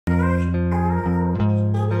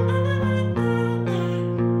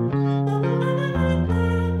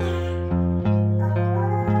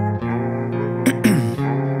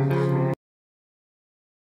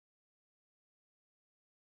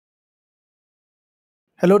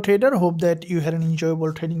Hello trader, hope that you had an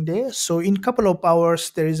enjoyable trading day. So in couple of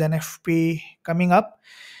hours there is an FP coming up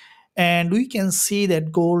and we can see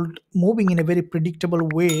that gold moving in a very predictable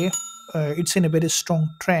way. It's in a very strong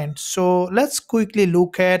trend. So let's quickly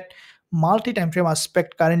look at multi-time frame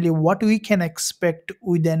aspect currently what we can expect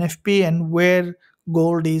with the NFP and where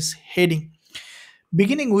gold is heading.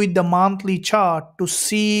 Beginning with the monthly chart to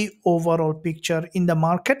see overall picture in the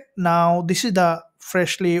market. Now this is the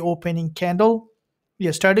freshly opening candle.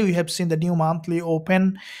 Yesterday we have seen the new monthly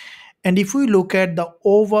open, and if we look at the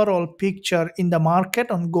overall picture in the market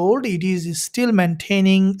on gold, it is still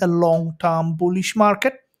maintaining a long-term bullish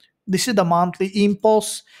market. This is the monthly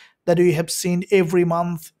impulse that we have seen every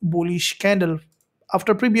month bullish candle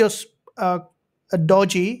after previous a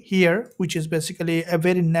doji here, which is basically a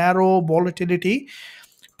very narrow volatility.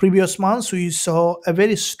 Previous months we saw a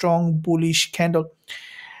very strong bullish candle.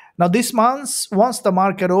 Now this month, once the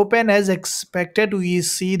market opened as expected, we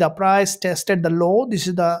see the price tested the low. This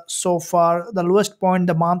is the so far the lowest point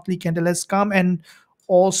the monthly candle has come, and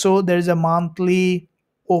also there is a monthly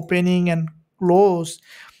opening and close.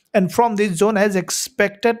 And from this zone, as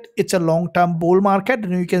expected, it's a long-term bull market,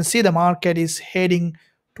 and you can see the market is heading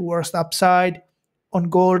towards the upside on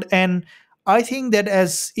gold. And I think that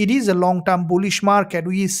as it is a long-term bullish market,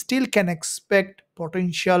 we still can expect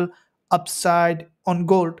potential upside on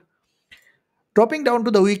gold. Dropping down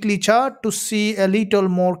to the weekly chart to see a little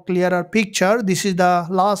more clearer picture. This is the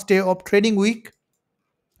last day of trading week,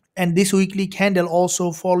 and this weekly candle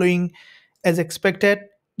also following as expected.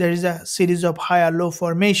 There is a series of higher low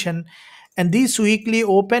formation, and this weekly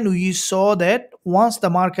open we saw that once the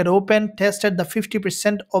market opened tested the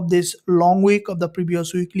 50% of this long week of the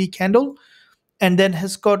previous weekly candle, and then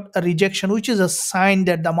has got a rejection, which is a sign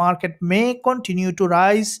that the market may continue to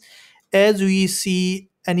rise as we see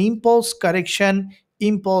an impulse correction.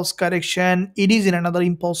 It is in another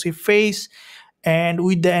impulsive phase, and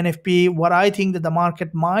with the NFP, what I think that the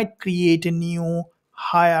market might create a new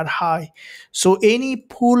higher high. So any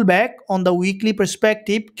pullback on the weekly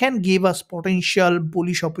perspective can give us potential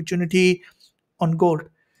bullish opportunity on gold.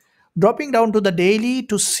 Dropping down to the daily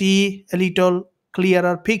to see a little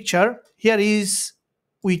clearer picture. Here is,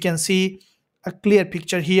 we can see a clear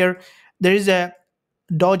picture here. There is a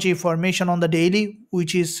doji formation on the daily,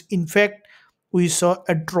 which is in fact we saw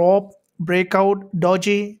a drop, breakout,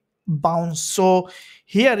 doji, bounce. So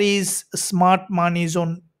here is smart money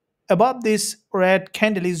zone. Above this red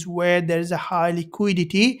candle is where there is a high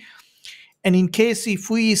liquidity, and in case if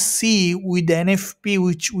we see with the NFP,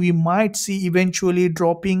 which we might see eventually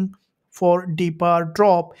dropping for deeper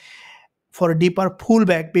drop, for a deeper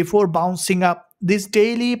pullback before bouncing up, this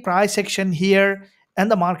daily price action here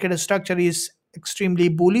and the market structure is extremely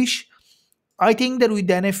bullish. I think that with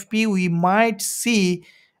the NFP we might see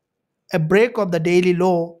a break of the daily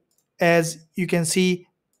low. As you can see,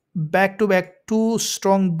 back to back two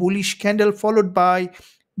strong bullish candle followed by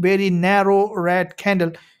very narrow red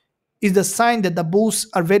candle is the sign that the bulls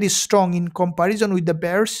are very strong in comparison with the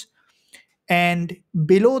bears. And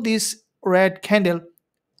below this red candle,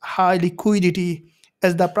 high liquidity.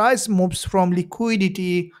 As the price moves from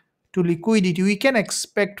liquidity to liquidity, we can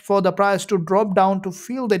expect for the price to drop down to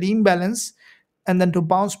fill that imbalance and then to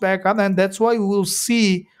bounce back up, and that's why we will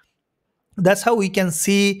see, that's how we can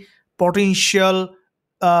see potential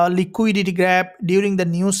liquidity grab during the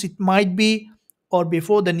news, it might be, or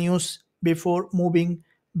before the news, before moving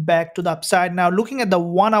back to the upside. Now looking at the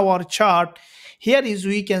 1 hour chart, here is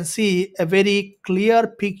we can see a very clear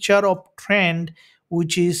picture of trend,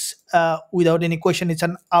 which is without any question it's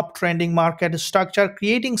an uptrending market structure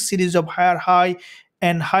creating series of higher high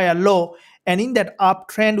and higher low. And in that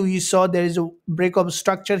uptrend we saw there is a break of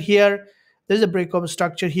structure here, there's a break of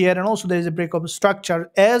structure here, and also there is a break of structure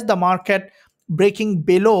as the market breaking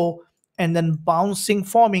below and then bouncing,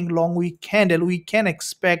 forming long week candle. We can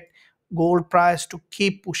expect gold price to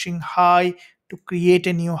keep pushing high to create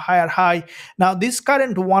a new higher high. Now this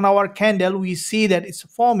current 1 hour candle, we see that it's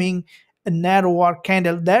forming a narrower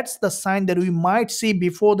candle. That's the sign that we might see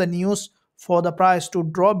before the news for the price to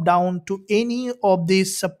drop down to any of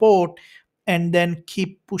these support and then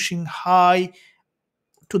keep pushing high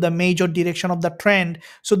to the major direction of the trend.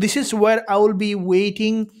 So this is where I will be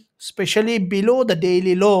waiting, especially below the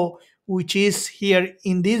daily low, which is here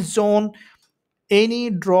in this zone.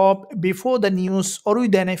 Any drop before the news or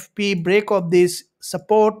with the NFP break of this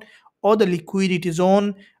support or the liquidity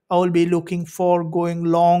zone, I will be looking for going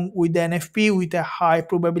long with the NFP with a high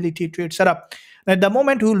probability trade setup. At the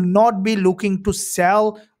moment, we will not be looking to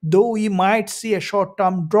sell, though we might see a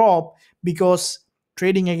short-term drop because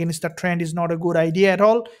trading against the trend is not a good idea at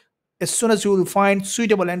all. as soon as you will find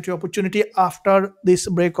suitable entry opportunity after this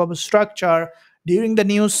break of structure during the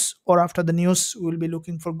news or after the news, we will be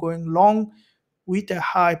looking for going long with a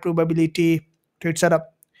high probability trade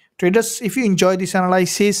setup. Traders, if you enjoy this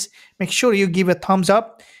analysis, make sure you give a thumbs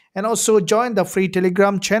up and also join the free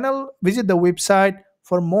Telegram channel. Visit the website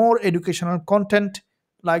for more educational content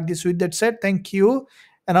like this. With that said, thank you,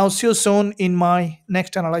 and I'll see you soon in my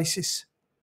next analysis.